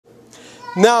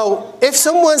Now, if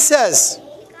someone says,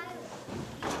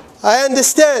 I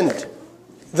understand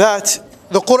that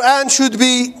the Quran should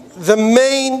be the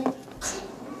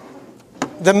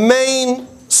main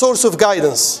source of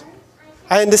guidance.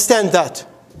 I understand that.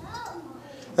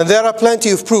 And there are plenty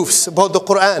of proofs about the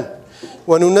Quran.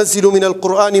 وَنُنَزِّلُ مِنَ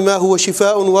الْقُرْآنِ مَا هُوَ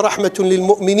شِفَاءٌ وَرَحْمَةٌ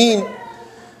لِلْمُؤْمِنِينَ.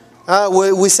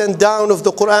 We send down of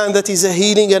the Quran that is a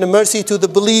healing and a mercy to the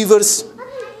believers.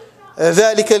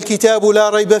 ذَلِكَ الْكِتَابُ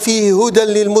لَا رَيْبَ فِيهِ هُدًى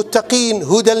لِلْمُتَّقِينَ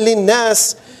هُدًى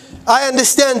لِلنَّاسِ. I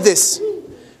understand this.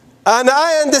 And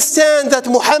I understand that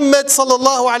Muhammad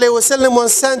sallallahu alayhi wasallam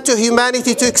was sent to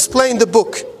humanity to explain the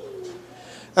book.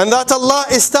 And that Allah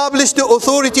established the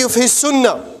authority of His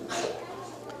Sunnah.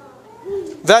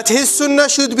 That His Sunnah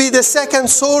should be the second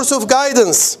source of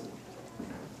guidance.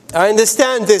 I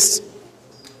understand this.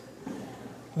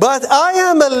 But I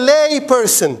am a lay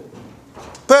person.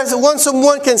 Once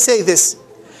someone can say this.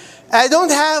 I don't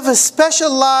have a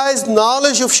specialized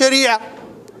knowledge of Sharia.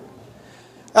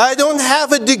 I don't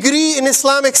have a degree in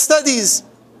Islamic studies.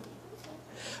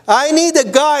 I need a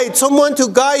guide, someone to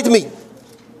guide me.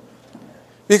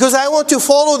 Because I want to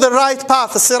follow the right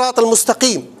path, the Sirat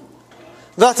al-Mustaqim.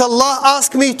 That Allah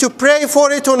asked me to pray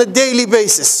for it on a daily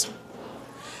basis.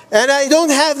 And I don't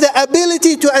have the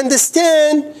ability to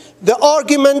understand the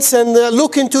arguments and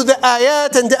look into the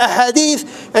ayat and the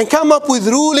ahadith and come up with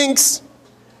rulings.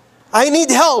 I need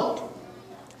help.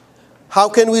 How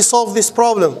can we solve this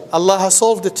problem? Allah has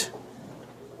solved it.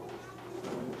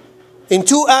 In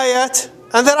 2 ayat,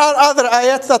 and there are other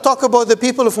ayat that talk about the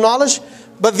people of knowledge,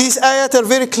 but these ayat are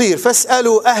very clear.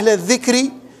 فَاسْأَلُوا أَهْلَ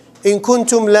الذِّكْرِ إِن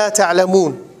كُنْتُمْ لَا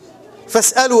تَعْلَمُونَ.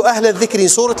 فَاسْأَلُوا أَهْلَ الذِّكْرِ in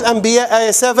Surah Al-Anbiya,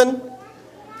 ayah 7,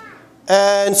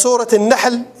 and Surah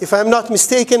Al-Nahl, if I'm not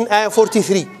mistaken, ayah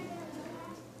 43.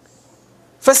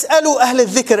 فَاسْأَلُوا أَهْلَ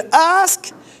الذِّكْرِ.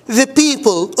 Ask the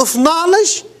people of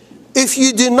knowledge if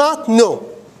you do not know.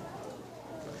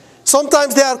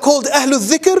 Sometimes they are called Ahlul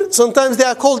Dhikr, sometimes they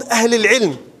are called Ahlul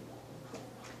Ilm.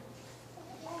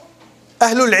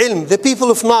 Ahlul Ilm, the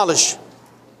people of knowledge.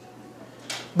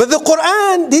 But the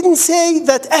Quran didn't say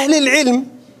that Ahlul Ilm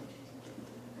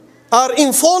are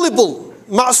infallible,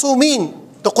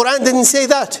 ma'soomeen. The Quran didn't say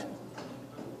that.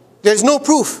 There's no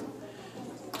proof.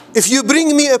 If you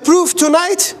bring me a proof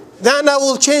tonight, then I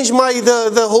will change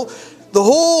the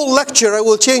whole lecture, I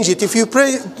will change it. If you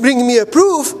bring me a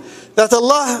proof that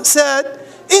Allah said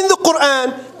in the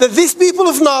Quran that these people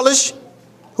of knowledge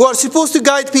who are supposed to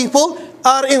guide people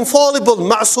are infallible,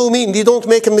 ma'soomeen, they don't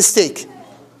make a mistake.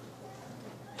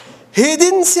 He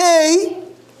didn't say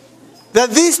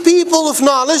that these people of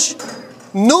knowledge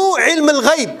know ilm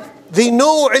al-ghayb. They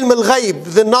know ilm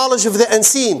al-ghayb, the knowledge of the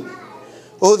unseen.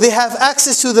 Or they have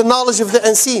access to the knowledge of the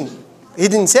unseen. He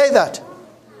didn't say that.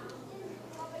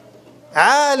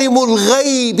 عالم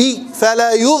الغيب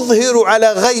فلا يظهر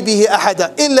على غيبه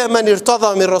أحدا إلا من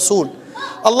ارتضى من رسول.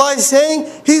 Allah is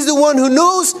saying He's the one who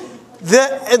knows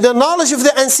the knowledge of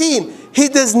the unseen. He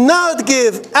does not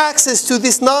give access to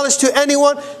this knowledge to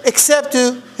anyone except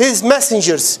to His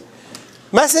messengers.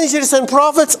 Messengers and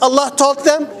prophets, Allah taught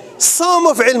them some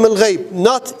of ilm al-ghayb,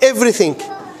 not everything.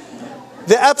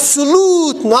 The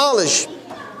absolute knowledge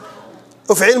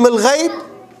of ilm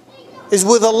al-ghayb is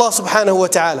with Allah subhanahu wa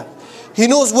ta'ala. He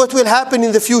knows what will happen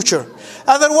in the future.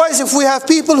 Otherwise, if we have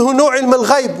people who know ilm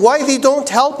al-ghayb, why they don't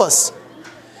help us?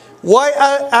 Why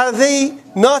are they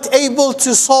not able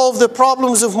to solve the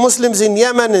problems of Muslims in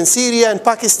Yemen and Syria and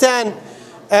Pakistan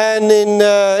and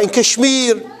in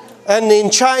Kashmir and in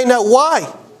China?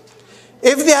 Why?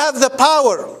 If they have the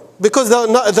power, because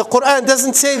the Quran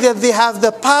doesn't say that they have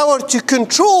the power to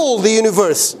control the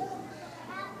universe.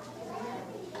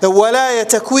 The walaya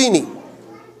takwini,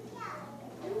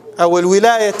 or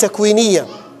wilaya takwiniya.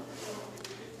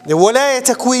 The walaya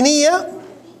takwiniya,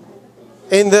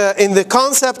 in the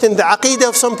concept, in the aqidah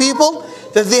of some people,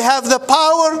 that they have the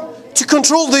power to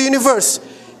control the universe.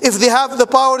 If they have the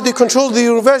power to control the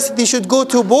universe, they should go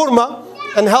to Burma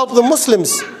and help the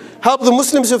Muslims. Help the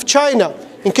Muslims of China,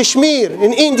 in Kashmir,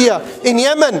 in India, in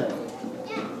Yemen.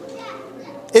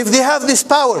 If they have this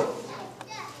power.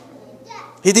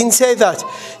 He didn't say that.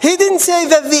 He didn't say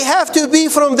that they have to be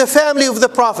from the family of the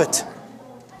Prophet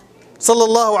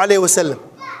sallallahu alaihi wasallam.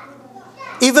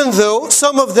 Even though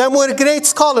some of them were great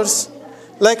scholars,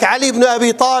 like Ali ibn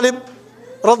Abi Talib,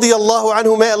 radiyallahu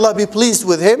anhu, may Allah be pleased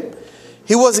with him.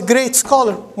 He was a great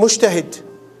scholar, mujtahid.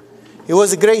 He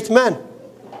was a great man,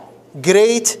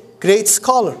 great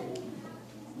scholar.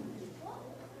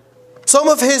 Some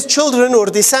of his children or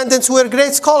descendants were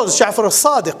great scholars. Ja'far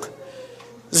al-Sadiq.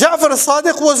 Ja'far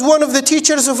al-Sadiq was one of the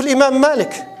teachers of Imam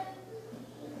Malik.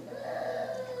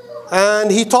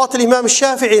 And he taught Imam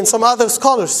Shafi'i and some other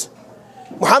scholars.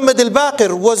 Muhammad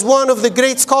al-Baqir was one of the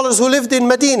great scholars who lived in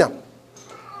Medina.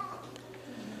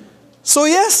 So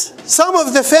yes, some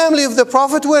of the family of the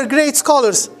Prophet were great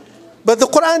scholars. But the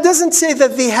Quran doesn't say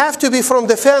that they have to be from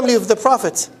the family of the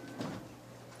Prophet.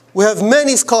 We have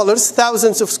many scholars,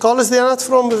 thousands of scholars, they are not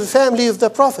from the family of the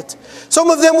Prophet. Some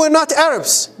of them were not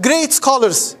Arabs, great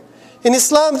scholars. In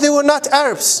Islam, they were not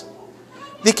Arabs.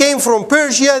 They came from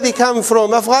Persia, they came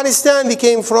from Afghanistan, they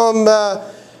came from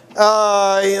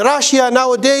Russia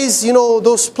nowadays, you know,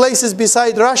 those places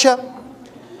beside Russia.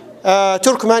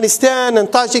 Turkmenistan and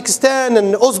Tajikistan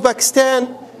and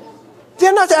Uzbekistan. They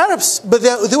are not Arabs, but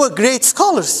they were great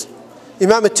scholars.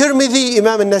 Imam al-Tirmidhi,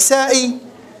 Imam al-Nasa'i,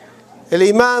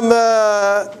 Imam,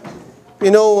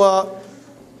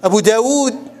 Abu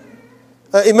Dawood,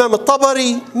 Imam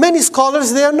al-Tabari, many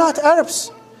scholars, they are not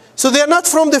Arabs. So they are not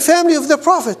from the family of the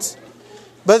Prophet.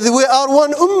 But we are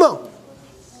one ummah.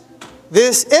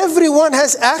 Everyone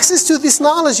has access to this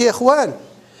knowledge, ya ikhwan.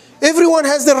 Everyone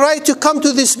has the right to come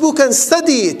to this book and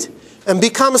study it and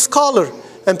become a scholar.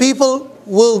 And people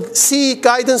will seek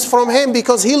guidance from him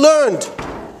because he learned.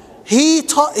 He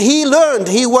learned.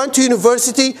 He went to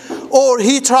university or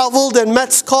he traveled and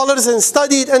met scholars and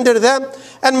studied under them.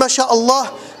 And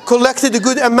mashallah, collected a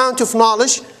good amount of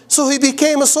knowledge. So he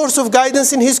became a source of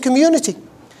guidance in his community.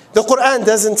 The Quran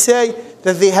doesn't say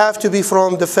that they have to be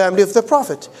from the family of the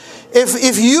Prophet.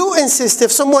 If you insist,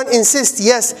 if someone insists,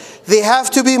 yes, they have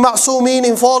to be ma'soomeen,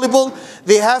 infallible,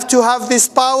 they have to have this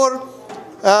power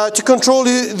to control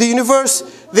the universe,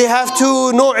 they have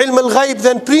to know ilm al-ghayb,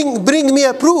 then bring me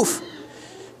a proof.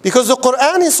 Because the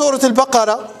Quran in Surah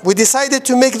Al-Baqarah, we decided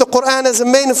to make the Quran as a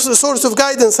main source of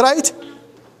guidance, right?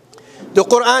 The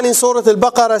Quran in Surah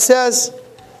Al-Baqarah says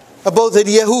about the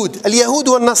Yahud.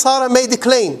 Al-Yahud and Nasara made a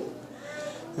claim.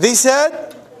 They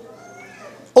said,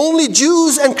 only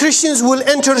Jews and Christians will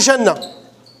enter Jannah.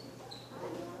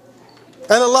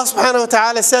 And Allah subhanahu wa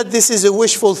ta'ala said, this is a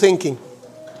wishful thinking.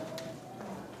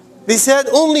 They said,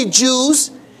 only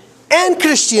Jews and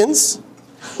Christians,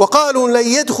 وَقَالُوا لَن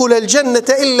يَدْخُلَ الْجَنَّةَ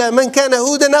إِلَّا مَنْ كَانَ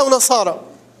هُودًا أَوْ نَصَارًا.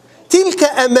 تِلْكَ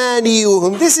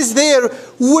أَمَانِيُّهُمْ. This is their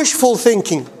wishful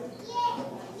thinking.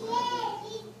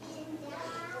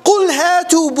 قُلْ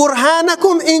هَاتُوا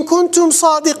بُرْهَانَكُمْ إِن كُنْتُمْ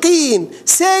صَادِقِينَ.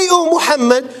 Say, O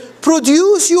Muhammad,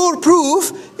 produce your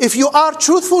proof if you are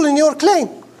truthful in your claim.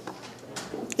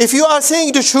 If you are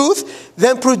saying the truth,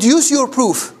 then produce your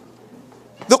proof.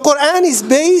 The Quran is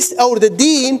based, or the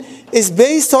deen is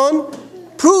based on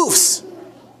proofs.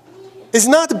 It's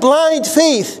not blind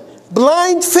faith.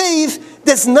 Blind faith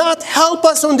does not help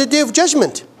us on the day of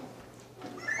judgment.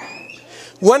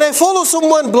 When I follow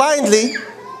someone blindly,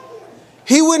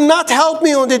 he will not help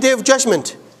me on the day of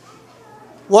judgment.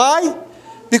 Why?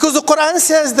 Because the Quran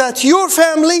says that your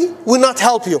family will not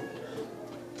help you.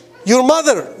 Your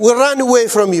mother will run away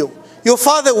from you. Your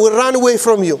father will run away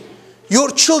from you. Your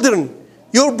children,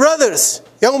 your brothers.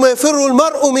 يَوْمَ يَفِرُّ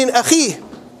الْمَرْءُ مِنْ أَخِيهِ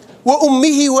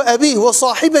وَأُمِّهِ وَأَبِيهِ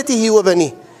وَصَاحِبَتِهِ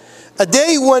وَبَنِيهِ. A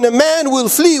day when a man will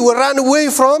flee, will run away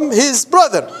from his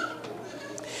brother.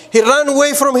 He ran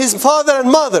away from his father and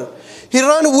mother. He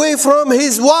ran away from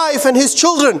his wife and his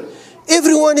children.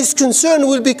 Everyone is concerned,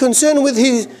 will be concerned with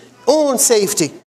his own safety.